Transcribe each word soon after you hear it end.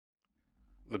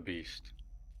The beast,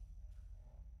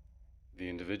 the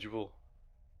individual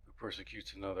who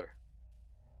persecutes another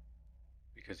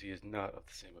because he is not of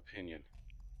the same opinion,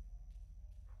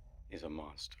 is a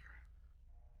monster.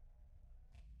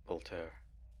 Voltaire.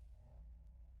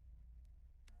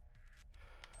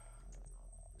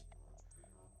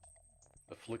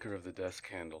 The flicker of the desk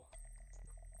candle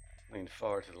leaned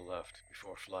far to the left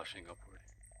before flashing upward.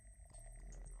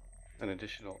 An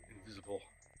additional invisible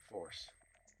force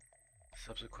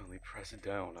subsequently pressed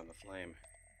down on the flame,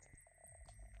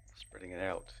 spreading it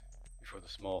out before the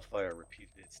small fire repeated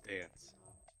its dance.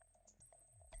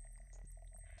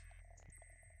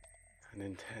 An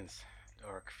intense,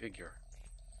 dark figure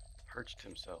perched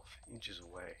himself inches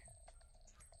away,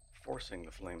 forcing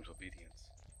the flame's obedience.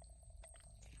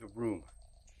 The room,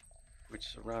 which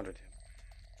surrounded him,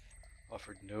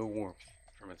 offered no warmth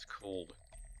from its cold,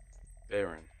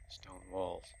 barren stone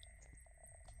walls.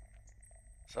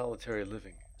 Solitary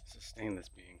living sustained this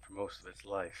being for most of its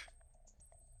life.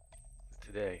 But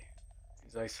today,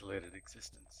 his isolated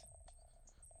existence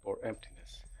bore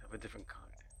emptiness of a different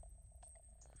kind,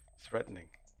 threatening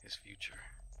his future.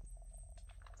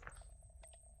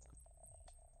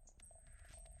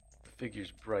 The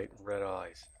figure's bright red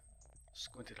eyes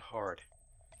squinted hard,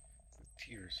 with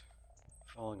tears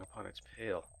falling upon its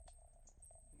pale,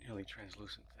 nearly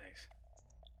translucent face.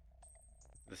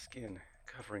 The skin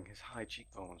covering his high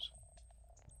cheekbones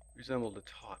resembled a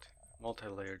taut,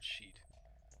 multi-layered sheet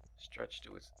stretched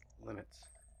to its limits.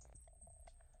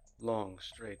 Long,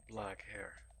 straight black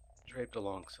hair draped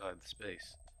alongside the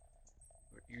space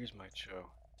where ears might show,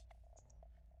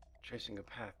 tracing a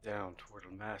path down toward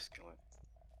a masculine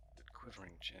but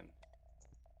quivering chin.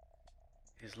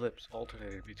 His lips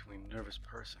alternated between nervous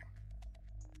pursing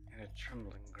and a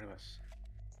trembling grimace,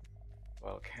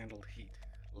 while candled heat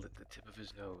lit the tip of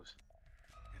his nose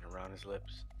and around his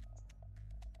lips,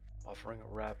 offering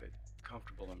a rapid,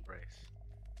 comfortable embrace,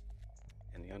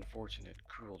 and the unfortunate,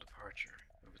 cruel departure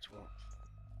of its warmth.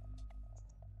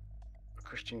 A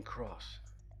Christian cross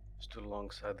stood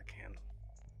alongside the candle,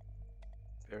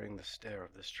 bearing the stare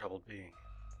of this troubled being.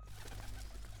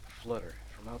 A flutter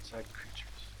from outside creatures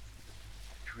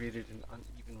created an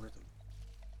uneven rhythm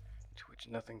to which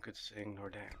nothing could sing nor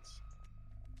dance.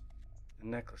 The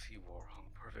necklace he wore hung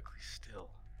perfectly still,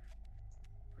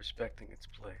 respecting its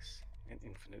place and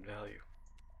infinite value.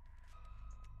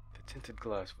 The tinted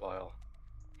glass vial,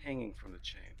 hanging from the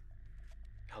chain,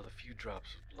 held a few drops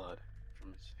of blood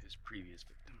from his previous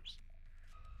victims,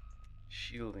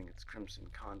 shielding its crimson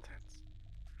contents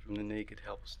from the naked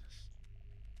helplessness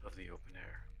of the open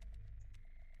air.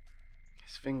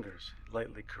 His fingers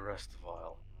lightly caressed the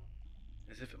vial,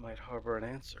 as if it might harbor an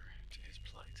answer to his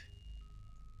plight.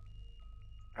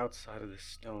 Outside of this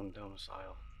stone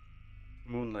domicile,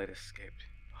 moonlight escaped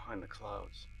behind the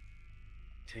clouds,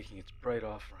 taking its bright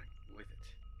offering with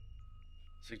it,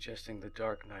 suggesting the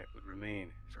dark night would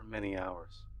remain for many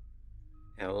hours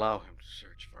and allow him to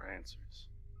search for answers.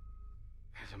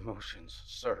 His emotions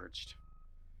surged,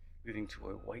 leading to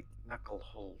a white-knuckle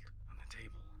hold on the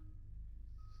table,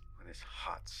 with his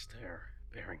hot stare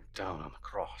bearing down on the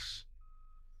cross.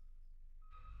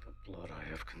 The blood I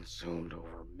have consumed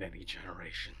over many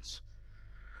generations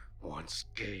once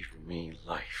gave me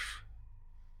life,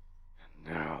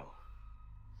 and now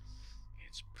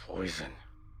it's poison.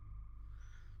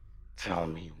 Tell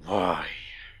me why.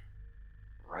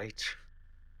 Right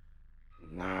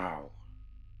now.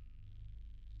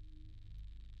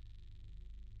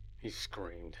 He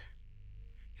screamed.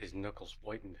 His knuckles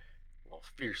whitened while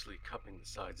fiercely cupping the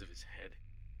sides of his head.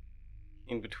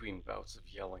 In between bouts of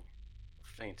yelling, a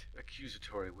faint,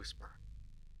 accusatory whisper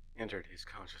entered his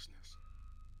consciousness.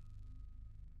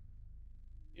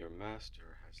 Your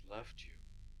master has left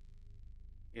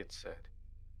you, it said.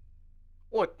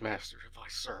 What master have I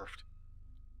served?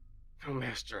 No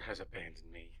master has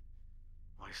abandoned me.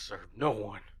 I served no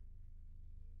one.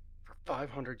 For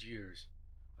 500 years,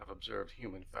 I've observed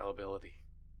human fallibility.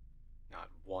 Not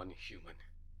one human,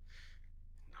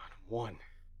 not one,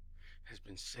 has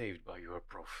been saved by your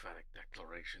prophetic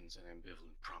declarations and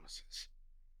ambivalent promises.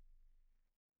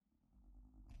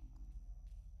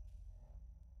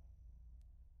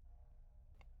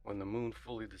 When the moon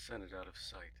fully descended out of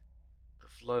sight, the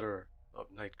flutter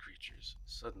of night creatures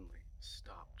suddenly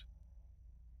stopped.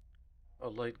 A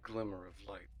light glimmer of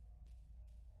light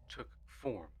took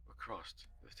form across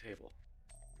the table.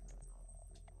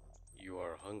 You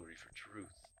are hungry for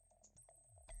truth,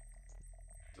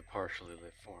 the partially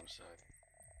lit form said.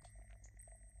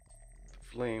 The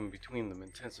flame between them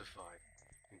intensified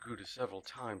and grew to several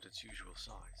times its usual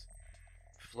size,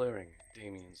 flaring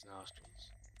Damien's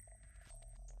nostrils.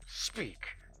 Speak,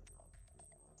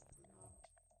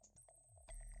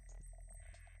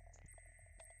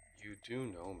 do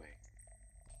know me,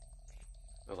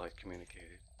 the light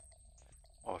communicated,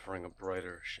 offering a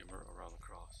brighter shimmer around the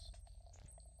cross.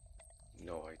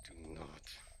 No, I do not.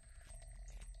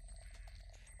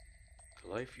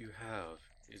 The life you have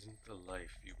isn't the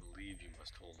life you believe you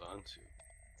must hold on to,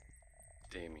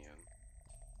 Damien.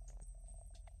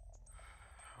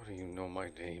 How do you know my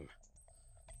name?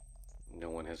 No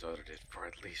one has uttered it for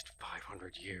at least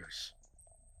 500 years.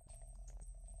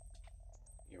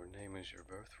 Your name is your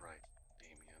birthright,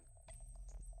 Damien.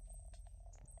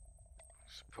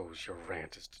 Suppose your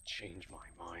rant is to change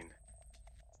my mind.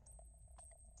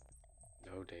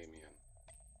 No, Damien,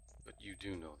 but you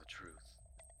do know the truth.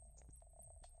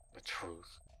 The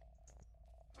truth.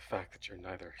 The fact that you're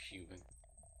neither human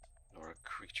nor a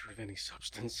creature of any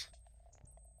substance.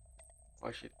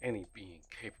 Why should any being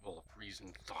capable of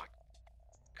reasoned thought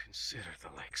consider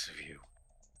the likes of you?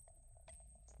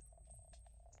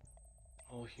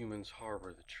 All humans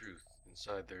harbor the truth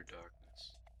inside their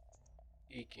darkness,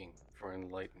 aching for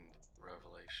enlightened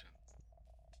revelation.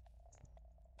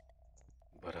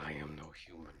 But I am no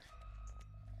human.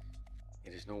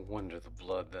 It is no wonder the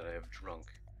blood that I have drunk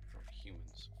from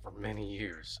humans for many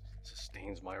years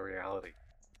sustains my reality.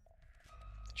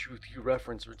 The truth you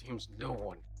reference redeems no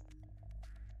one.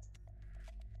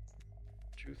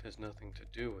 Truth has nothing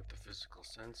to do with the physical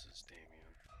senses,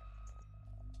 Damien.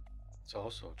 It's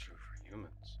also true for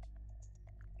humans.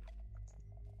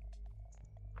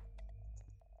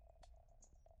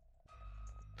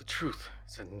 The truth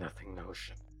is a nothing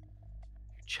notion.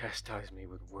 You chastise me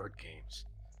with word games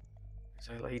as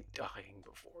I lay dying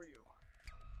before you.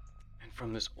 And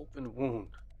from this open wound,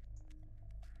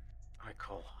 I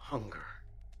call hunger.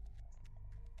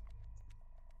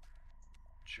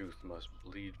 Truth must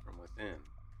bleed from within,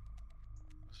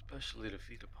 especially to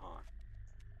feed upon.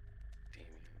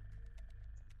 Damien,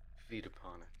 feed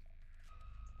upon it.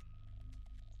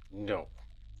 No.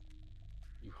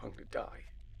 You hung to die,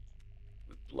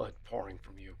 with blood pouring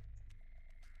from you.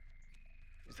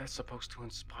 Is that supposed to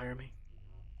inspire me?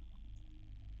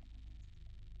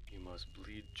 You must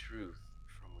bleed truth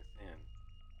from within.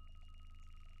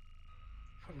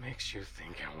 What makes you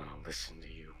think I want to listen to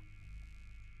you?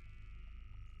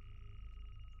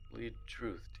 Bleed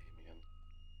truth, Damien.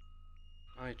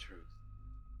 My truth.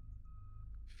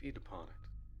 Feed upon it,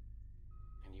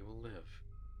 and you will live.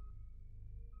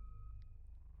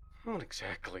 What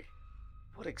exactly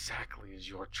is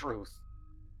your truth?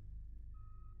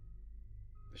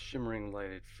 The shimmering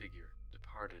lighted figure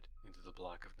departed into the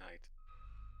black of night.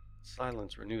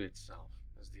 Silence renewed itself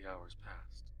as the hours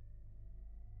passed.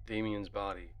 Damien's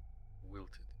body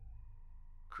wilted.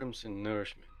 Crimson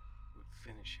nourishment would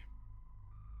finish him.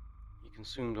 He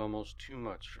consumed almost too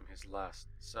much from his last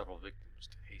several victims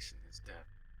to hasten his death.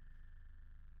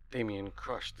 Damien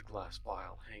crushed the glass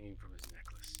vial hanging from his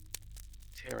necklace,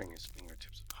 tearing his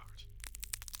fingertips apart.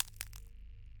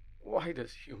 Why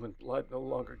does human blood no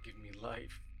longer give me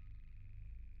life?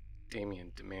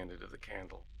 Damien demanded of the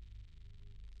candle,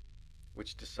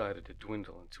 which decided to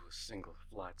dwindle into a single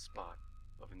flat spot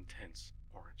of intense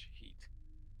orange heat.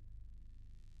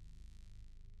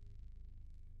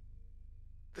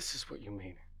 This is what you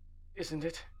mean, isn't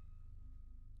it?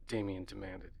 Damien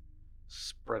demanded,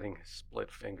 spreading his split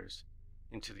fingers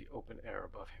into the open air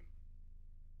above him.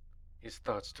 His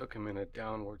thoughts took him in a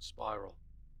downward spiral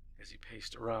as he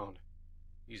paced around,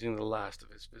 using the last of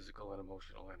his physical and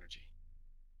emotional energy.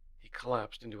 He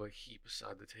collapsed into a heap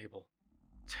beside the table,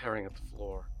 tearing at the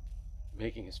floor,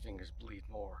 making his fingers bleed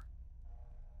more.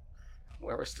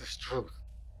 Where is this truth?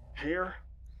 Here?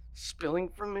 Spilling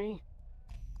from me?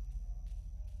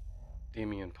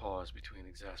 Damien paused between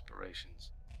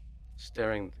exasperations,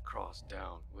 staring the cross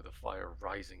down with a fire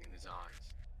rising in his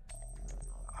eyes.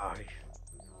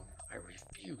 I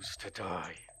refuse to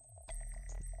die.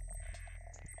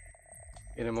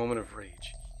 In a moment of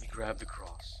rage, he grabbed the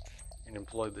cross and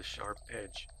employed the sharp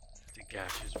edge to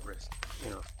gash his wrist,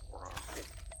 inner forearm.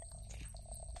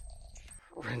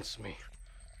 Rinse me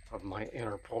of my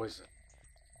inner poison.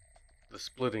 The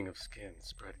splitting of skin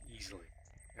spread easily,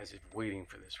 as if waiting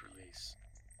for this release.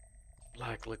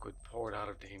 Black liquid poured out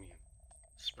of Damien,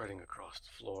 spreading across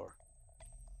the floor.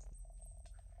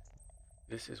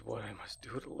 This is what I must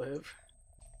do to live?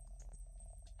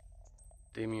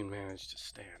 Damien managed to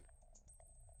stand,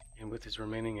 and with his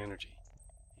remaining energy,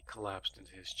 he collapsed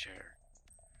into his chair.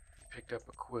 He picked up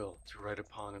a quill to write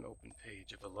upon an open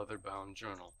page of a leather-bound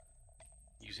journal,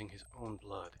 using his own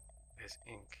blood as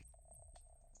ink.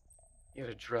 He had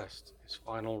addressed his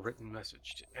final written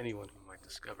message to anyone who might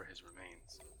discover his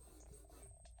remains.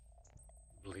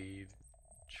 Bleed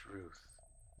truth.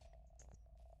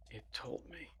 It told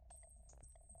me.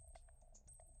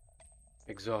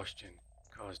 Exhaustion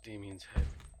caused Damien's head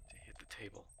to hit the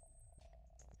table.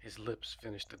 His lips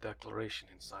finished the declaration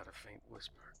inside a faint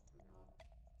whisper.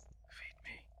 Feed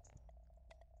me.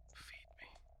 Feed me.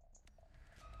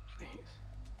 Please.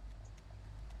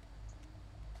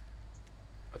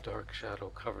 A dark shadow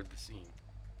covered the scene,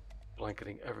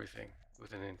 blanketing everything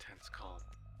with an intense calm.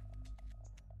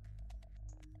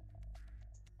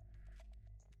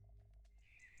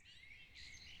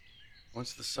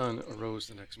 Once the sun arose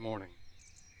the next morning,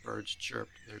 birds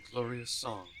chirped their glorious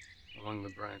song among the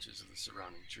branches of the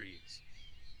surrounding trees.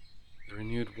 The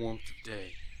renewed warmth of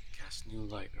day cast new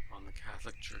light upon the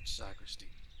Catholic church sacristy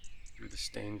through the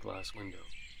stained glass window,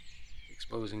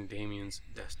 exposing Damien's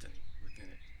destiny within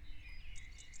it.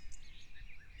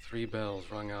 3 bells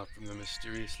rung out from the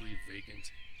mysteriously vacant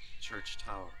church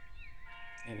tower,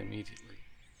 and immediately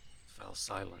fell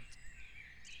silent